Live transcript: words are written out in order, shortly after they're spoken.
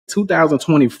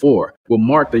2024 will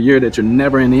mark the year that you're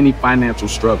never in any financial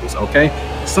struggles, okay?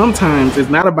 Sometimes it's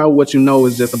not about what you know,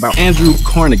 it's just about. Andrew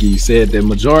Carnegie said that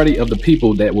majority of the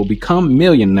people that will become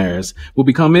millionaires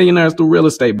through real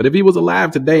estate. But if he was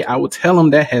alive today, I would tell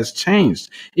him that has changed.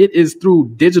 It is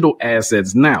through digital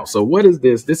assets now. So what is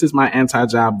this? This is my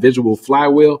anti-job visual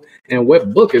flywheel. And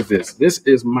what book is this? This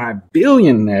is my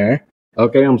Billionaire.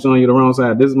 Okay, I'm showing you the wrong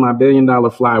side. This is my $1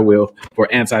 billion flywheel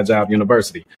for Anti-Job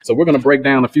University. So we're going to break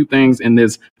down a few things in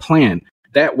this plan.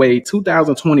 That way,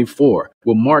 2024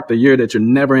 will mark the year that you're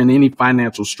never in any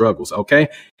financial struggles, okay?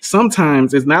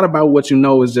 Sometimes it's not about what you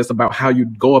know, it's just about how you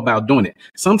go about doing it.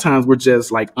 Sometimes we're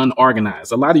just like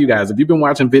unorganized. A lot of you guys, if you've been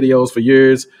watching videos for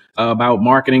years about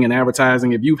marketing and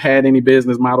advertising, if you've had any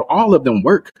business model, all of them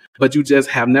work, but you just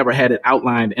have never had it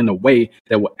outlined in a way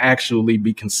that will actually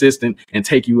be consistent and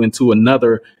take you into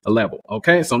another level,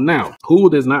 okay? So now, who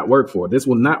does not work for? This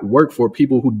will not work for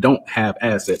people who don't have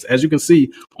assets. As you can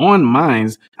see on mine,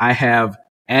 I have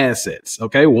assets.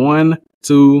 Okay, 1,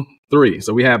 2, 3.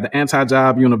 So we have the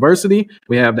Anti-Job University,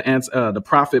 we have the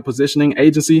Profit Positioning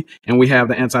Agency, and we have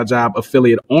the Anti-Job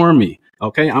Affiliate Army.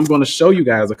 Okay, I'm going to show you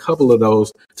guys a couple of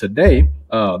those today.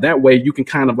 That way you can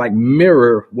kind of like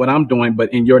mirror what I'm doing,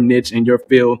 but in your niche, in your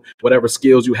field, whatever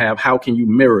skills you have, how can you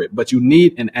mirror it? But you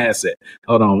need an asset.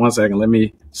 Hold on one second. Let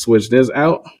me switch this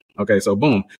out. Okay, so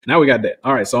boom, now we got that.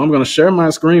 All right, so I'm going to share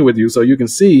my screen with you so you can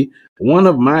see one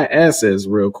of my assets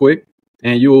real quick,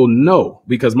 and you'll know,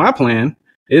 because my plan,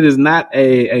 it is not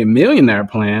a millionaire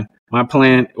plan. My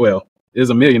plan, well, is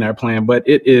a millionaire plan, but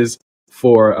it is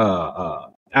for,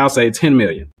 I'll say 10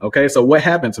 million. Okay, so what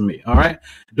happened to me? All right,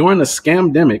 during the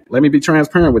scamdemic, let me be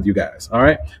transparent with you guys. All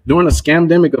right, during the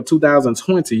scamdemic of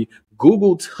 2020,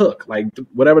 Google took, like,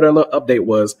 whatever their little update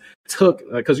was,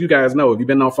 because you guys know, if you've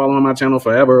been on following my channel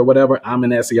forever or whatever, I'm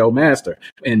an SEO master.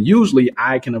 And usually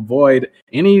I can avoid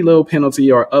any little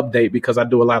penalty or update because I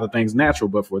do a lot of things natural.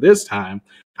 But for this time,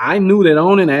 I knew that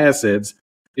owning assets,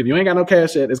 if you ain't got no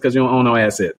cash yet, it's because you don't own no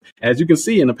asset. As you can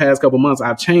see, in the past couple months,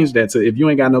 I've changed that to if you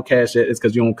ain't got no cash yet, it's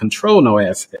because you don't control no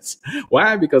assets.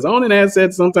 Why? Because owning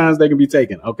assets, sometimes they can be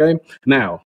taken. Okay.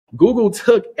 Now, Google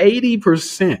took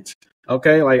 80%.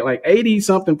 Okay, like 80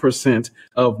 something percent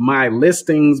of my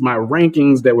listings, my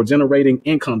rankings that were generating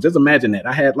income. Just imagine that.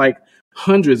 I had like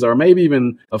hundreds or maybe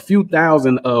even a few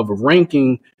thousand of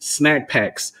ranking snack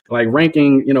packs, like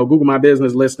ranking, Google My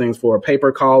Business listings for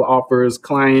pay-per call offers,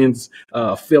 clients,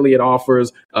 affiliate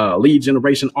offers, lead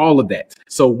generation, all of that.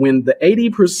 So when the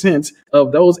 80%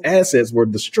 of those assets were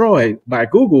destroyed by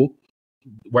Google,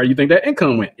 where do you think that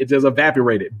income went? It just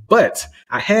evaporated. But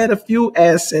I had a few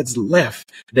assets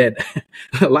left that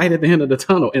light at the end of the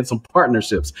tunnel and some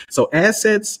partnerships. So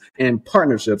assets and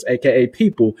partnerships, aka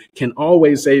people, can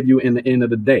always save you in the end of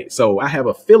the day. So I have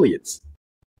affiliates,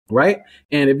 right?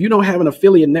 And if you don't have an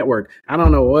affiliate network, I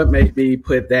don't know what made me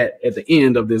put that at the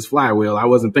end of this flywheel. I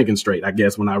wasn't thinking straight, I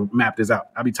guess, when I mapped this out.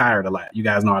 I'd be tired a lot. You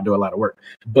guys know I do a lot of work.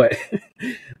 But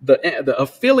the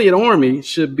affiliate army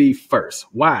should be first.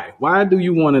 Why? Why do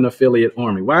you want an affiliate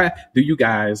army? Why do you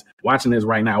guys watching this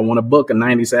right now want to book a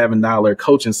 $97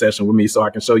 coaching session with me so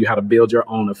I can show you how to build your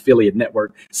own affiliate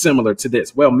network similar to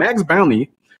this? Well, Max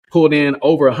Bounty pulled in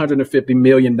over $150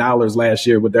 million last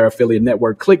year with their affiliate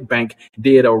network. ClickBank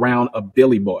did around a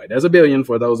billy boy. There's a billion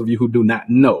for those of you who do not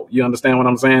know. You understand what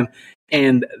I'm saying?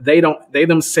 And they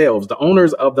themselves, the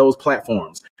owners of those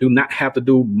platforms, do not have to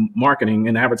do marketing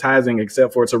and advertising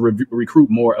except for to recruit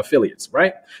more affiliates,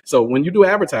 right? So when you do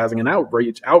advertising and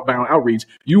outbound outreach,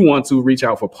 you want to reach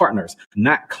out for partners,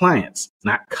 not clients,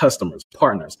 not customers,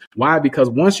 partners. Why? Because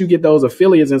once you get those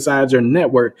affiliates inside your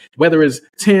network, whether it's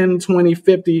 10, 20,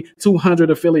 50,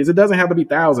 200 affiliates, it doesn't have to be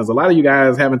thousands. A lot of you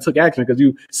guys haven't took action because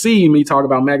you see me talk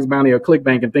about Max Bounty or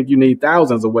ClickBank and think you need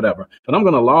thousands or whatever. But I'm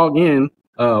going to log in,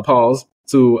 pause,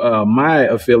 to my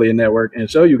affiliate network and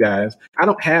show you guys I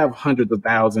don't have hundreds of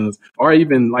thousands, or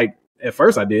even like at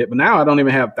first I did, but now I don't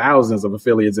even have thousands of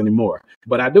affiliates anymore.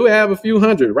 But I do have a few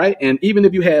hundred, right? And even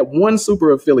if you had one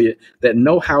super affiliate that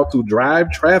know how to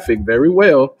drive traffic very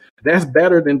well, that's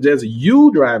better than just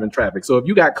you driving traffic. So if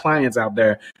you got clients out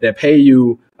there that pay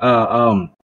you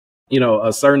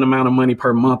a certain amount of money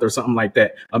per month or something like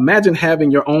that. Imagine having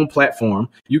your own platform.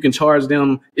 You can charge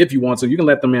them if you want to. You can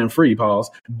let them in free, pause.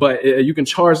 But you can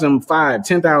charge them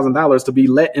 $5,000, $10,000 to be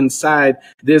let inside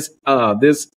this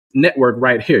network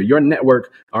right here, your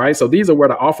network. All right. So these are where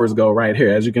the offers go right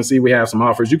here. As you can see, we have some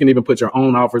offers. You can even put your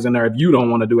own offers in there if you don't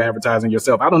want to do advertising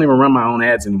yourself. I don't even run my own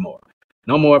ads anymore.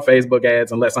 No more Facebook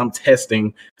ads unless I'm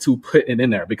testing to put it in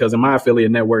there, because in my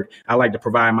affiliate network, I like to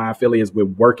provide my affiliates with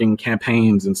working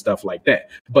campaigns and stuff like that.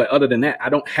 But other than that, I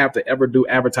don't have to ever do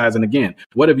advertising again.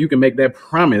 What if you can make that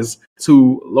promise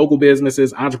to local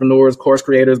businesses, entrepreneurs, course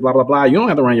creators, blah, blah, blah? You don't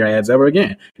have to run your ads ever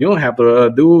again. You don't have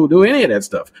to do any of that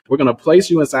stuff. We're going to place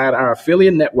you inside our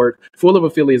affiliate network full of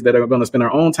affiliates that are going to spend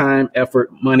their own time, effort,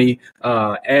 money,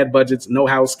 ad budgets,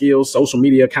 know-how, skills, social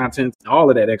media content, all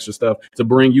of that extra stuff to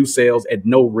bring you sales at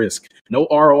no risk, no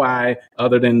ROI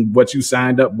other than what you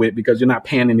signed up with, because you're not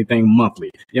paying anything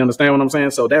monthly. You understand what I'm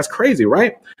saying? So that's crazy,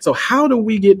 right? So how do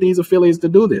we get these affiliates to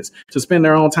do this, to spend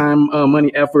their own time,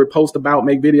 money, effort, post about,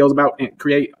 make videos about, and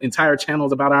create entire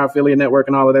channels about our affiliate network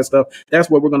and all of that stuff? That's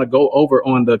what we're going to go over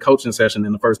on the coaching session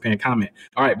in the first pinned comment.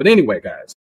 All right. But anyway,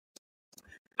 guys,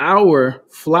 our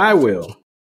flywheel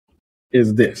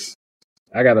is this.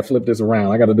 I got to flip this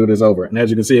around. I got to do this over. And as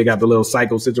you can see, it got the little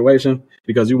cycle situation,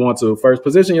 because you want to first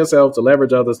position yourself to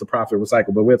leverage others to profit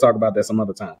recycle. But we'll talk about that some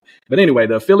other time. But anyway,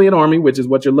 the affiliate army, which is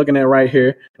what you're looking at right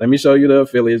here. Let me show you the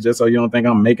affiliates just so you don't think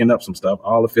I'm making up some stuff.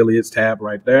 All affiliates tab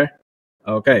right there.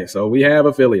 Okay, so we have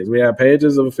affiliates. We have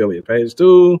pages of affiliates. Page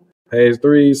 2, page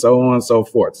 3, so on and so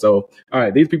forth. So, all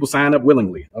right, these people sign up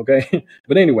willingly, okay?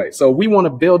 But anyway, so we want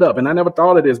to build up, and I never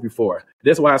thought of this before.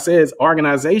 That's why I says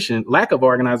organization, lack of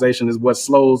organization is what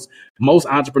slows most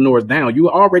entrepreneurs down. You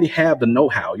already have the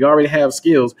know-how, you already have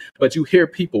skills, but you hear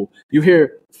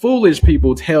foolish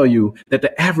people tell you that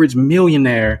the average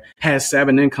millionaire has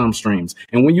 7 income streams.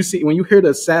 And when you hear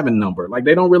the 7 number, like,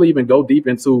 they don't really even go deep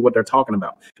into what they're talking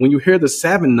about. When you hear the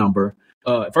 7 number,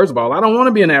 first of all, I don't want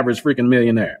to be an average freaking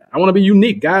millionaire. I want to be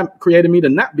unique. God created me to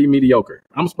not be mediocre.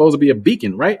 I'm supposed to be a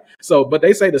beacon, right? So, but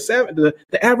they say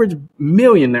the average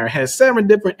millionaire has 7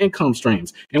 different income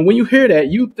streams. And when you hear that,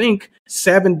 you think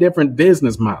 7 different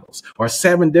business models or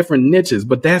 7 different niches,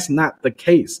 but that's not the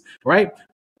case, right?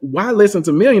 Why listen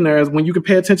to millionaires when you can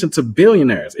pay attention to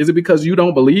billionaires? Is it because you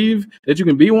don't believe that you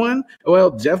can be one?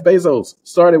 Well, Jeff Bezos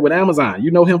started with Amazon. You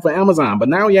know him for Amazon, but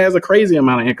now he has a crazy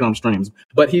amount of income streams.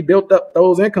 But he built up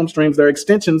those income streams. They're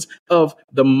extensions of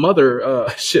the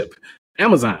mothership,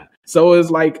 Amazon. So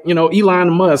it's like,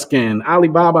 Elon Musk and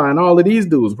Alibaba and all of these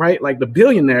dudes, right? Like the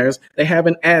billionaires, they have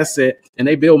an asset and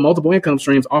they build multiple income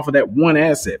streams off of that one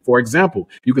asset. For example,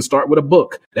 you can start with a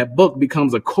book. That book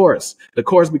becomes a course. The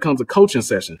course becomes a coaching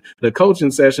session. The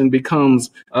coaching session becomes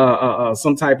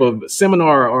some type of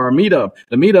seminar or a meetup.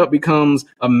 The meetup becomes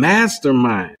a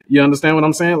mastermind. You understand what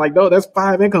I'm saying? Like, that's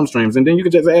 5 income streams. And then you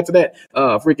can just add to that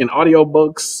freaking audio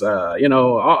books,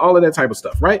 all of that type of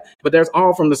stuff, right? But that's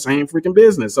all from the same freaking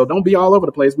business. So don't be all over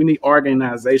the place. We need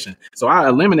organization. So I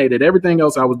eliminated everything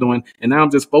else I was doing, and now I'm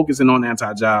just focusing on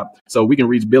anti-job so we can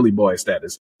reach Billy Boy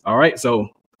status. All right. So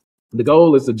the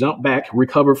goal is to jump back,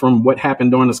 recover from what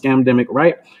happened during the scamdemic,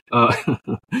 right?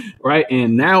 Right.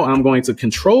 And now I'm going to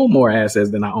control more assets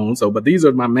than I own. But these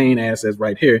are my main assets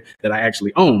right here that I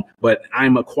actually own. But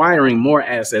I'm acquiring more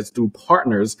assets through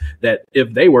partners that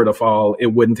if they were to fall, it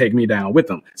wouldn't take me down with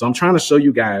them. So I'm trying to show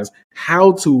you guys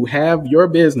how to have your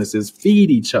businesses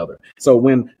feed each other. So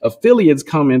when affiliates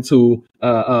come into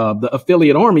the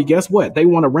affiliate army, guess what? They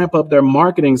want to ramp up their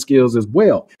marketing skills as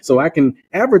well. So I can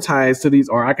advertise to these,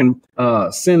 or I can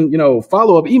send,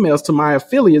 follow-up emails to my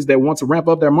affiliates that want to ramp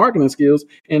up their marketing skills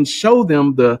and show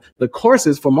them the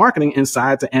courses for marketing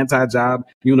inside the Anti-Job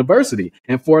University.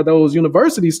 And for those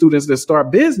university students that start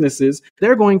businesses,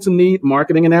 they're going to need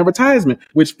marketing and advertisement,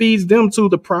 which feeds them to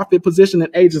the profit positioning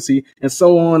agency and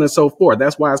so on and so forth.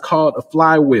 That's why it's called a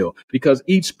flywheel, because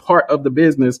each part of the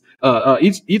business,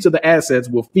 each of the assets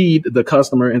will feed the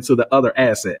customer into the other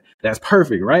asset. That's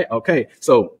perfect, right? Okay.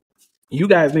 So you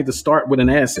guys need to start with an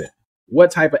asset.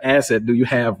 What type of asset do you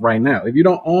have right now? If you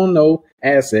don't own no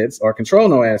assets or control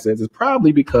no assets, it's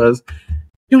probably because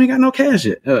you ain't got no cash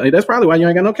yet. That's probably why you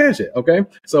ain't got no cash yet. Okay.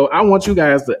 So I want you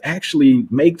guys to actually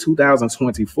make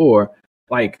 2024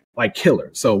 like killer.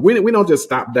 So we don't just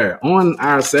stop there. On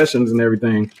our sessions and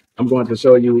everything, I'm going to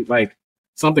show you like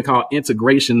something called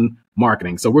integration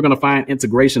marketing. So we're going to find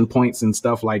integration points and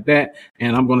stuff like that.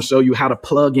 And I'm going to show you how to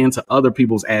plug into other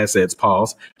people's assets,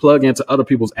 plug into other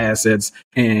people's assets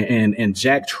and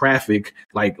jack traffic,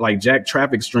 like jack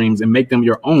traffic streams and make them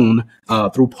your own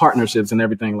through partnerships and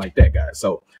everything like that, guys.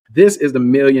 So This is the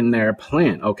millionaire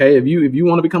plan. Okay. If you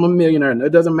want to become a millionaire,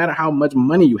 it doesn't matter how much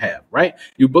money you have, right?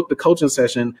 You book the coaching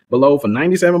session below for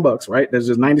 $97, right? There's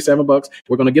just $97.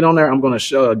 We're going to get on there. I'm going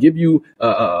to give you,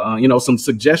 some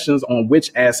suggestions on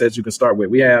which assets you can start with.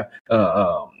 We have,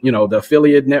 the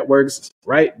affiliate networks,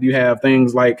 right? You have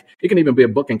things like, it can even be a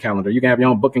booking calendar. You can have your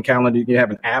own booking calendar. You can have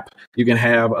an app. You can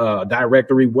have a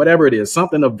directory, whatever it is,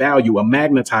 something of value, a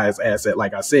magnetized asset.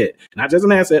 Like I said, not just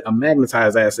an asset, a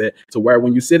magnetized asset, to where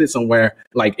when you sit it somewhere,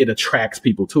 like, it attracts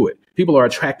people to it. People are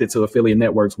attracted to affiliate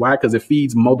networks. Why? Because it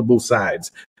feeds multiple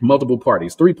sides, multiple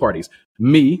parties, three parties.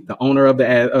 Me, the owner of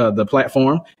the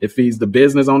platform. It feeds the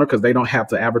business owner because they don't have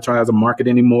to advertise or market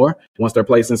anymore once they're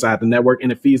placed inside the network.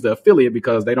 And it feeds the affiliate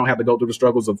because they don't have to go through the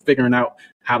struggles of figuring out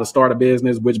how to start a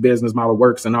business, which business model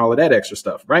works, and all of that extra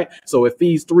stuff, right? So it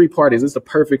feeds three parties. It's the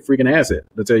perfect freaking asset,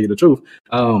 to tell you the truth.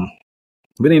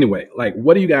 But anyway, like,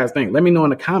 what do you guys think? Let me know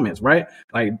in the comments, right?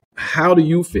 Like, how do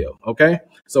you feel? Okay.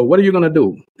 So what are you going to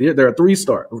do? There are three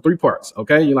parts.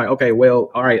 Okay. You're like, okay, well,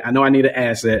 all right. I know I need an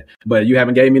asset, but you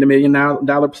haven't gave me the $1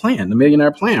 million plan, the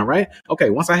millionaire plan, right?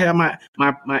 Okay. Once I have my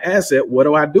asset, what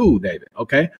do I do, David?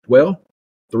 Okay. Well,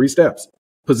 3 steps.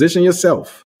 Position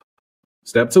yourself.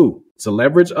 Step 2, to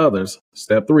leverage others.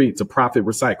 Step 3, to profit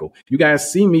recycle. You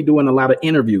guys see me doing a lot of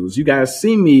interviews. You guys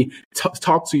see me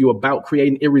talk to you about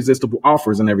creating irresistible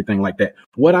offers and everything like that.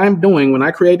 What I'm doing when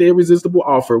I create the irresistible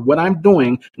offer, what I'm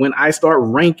doing when I start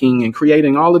ranking and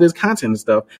creating all of this content and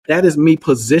stuff, that is me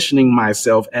positioning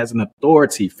myself as an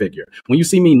authority figure. When you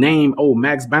see me name,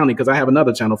 Max Bounty, because I have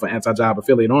another channel for Anti-Job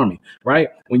Affiliate Army, right?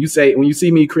 When you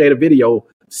see me create a video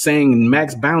saying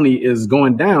Max Bounty is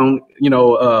going down,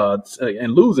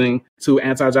 and losing to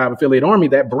Anti-Job Affiliate Army,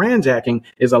 that brand jacking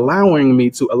is allowing me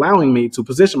to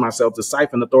position myself to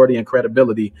siphon authority and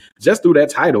credibility just through that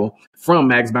title from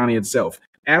Max Bounty itself.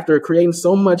 After creating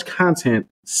so much content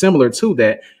similar to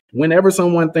that, whenever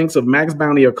someone thinks of Max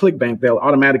Bounty or ClickBank, they'll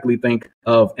automatically think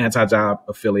of Anti-Job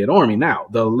Affiliate Army. Now,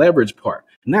 the leverage part.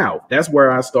 Now, that's where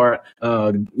I start,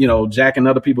 jacking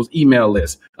other people's email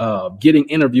lists, getting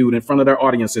interviewed in front of their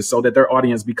audiences so that their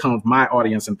audience becomes my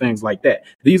audience and things like that.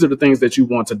 These are the things that you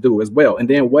want to do as well. And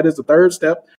then what is the third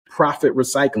step? Profit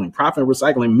recycling. Profit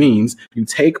recycling means you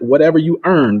take whatever you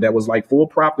earned that was like full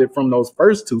profit from those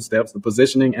first 2 steps, the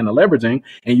positioning and the leveraging,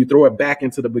 and you throw it back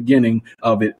into the beginning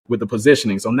of it with the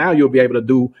positioning. So now you'll be able to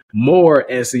do more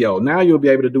SEO. Now you'll be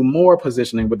able to do more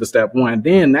positioning with the step 1.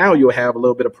 Then now you'll have a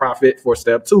little bit of profit for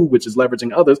step 2, which is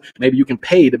leveraging others. Maybe you can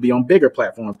pay to be on bigger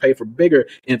platforms, pay for bigger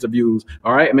interviews.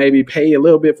 All right. Maybe pay a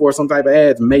little bit for some type of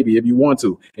ads, maybe, if you want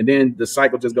to. And then the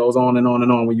cycle just goes on and on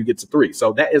and on when you get to 3.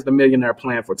 So that is the millionaire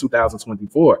plan for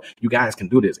 2024. You guys can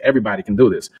do this. Everybody can do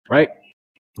this, right?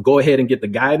 Go ahead and get the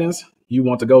guidance. You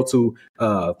want to go to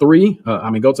go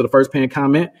to the first pinned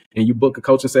comment and you book a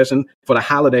coaching session. For the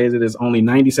holidays, it is only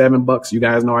 $97. You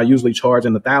guys know I usually charge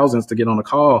in the thousands to get on a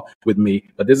call with me,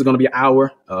 but this is going to be an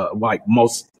hour, like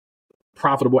most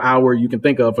profitable hour you can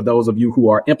think of for those of you who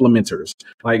are implementers.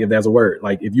 Like, if there's a word,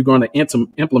 like, if you're going to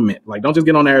implement, like, don't just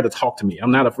get on there to talk to me.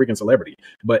 I'm not a freaking celebrity,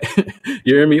 but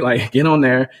you hear me? Like, get on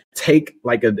there, take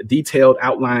like a detailed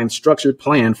outline, structured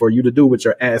plan for you to do with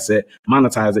your asset,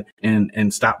 monetize it,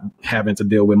 and stop having to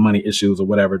deal with money issues or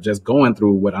whatever, just going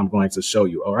through what I'm going to show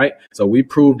you. All right. So we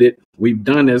proved it. We've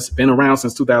done this, been around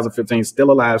since 2015,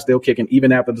 still alive, still kicking,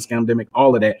 even after the scamdemic,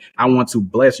 all of that. I want to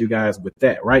bless you guys with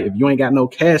that, right? If you ain't got no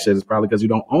cash, it's probably because you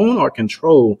don't own or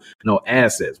control no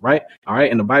assets, right? All right.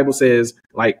 And the Bible says,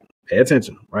 like, pay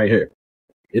attention right here.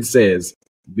 It says,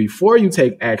 before you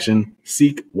take action,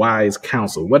 seek wise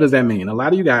counsel. What does that mean? A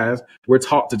lot of you guys, we're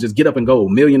taught to just get up and go,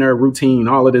 millionaire routine,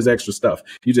 all of this extra stuff.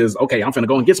 You just, okay, I'm finna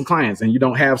go and get some clients, and you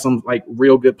don't have some like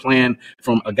real good plan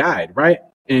from a guide, right?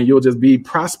 And you'll just be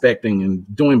prospecting and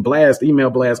doing email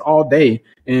blasts all day.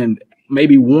 And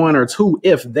maybe 1 or 2,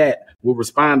 if that, will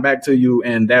respond back to you.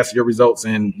 And that's your results.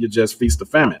 And you just feast the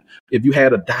famine. If you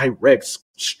had a direct,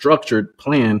 structured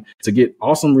plan to get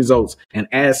awesome results and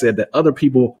asset that other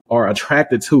people are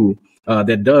attracted to,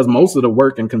 that does most of the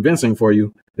work and convincing for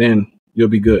you, then you'll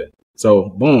be good. So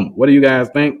boom. What do you guys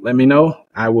think? Let me know.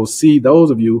 I will see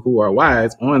those of you who are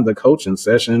wise on the coaching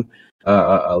session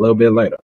a little bit later.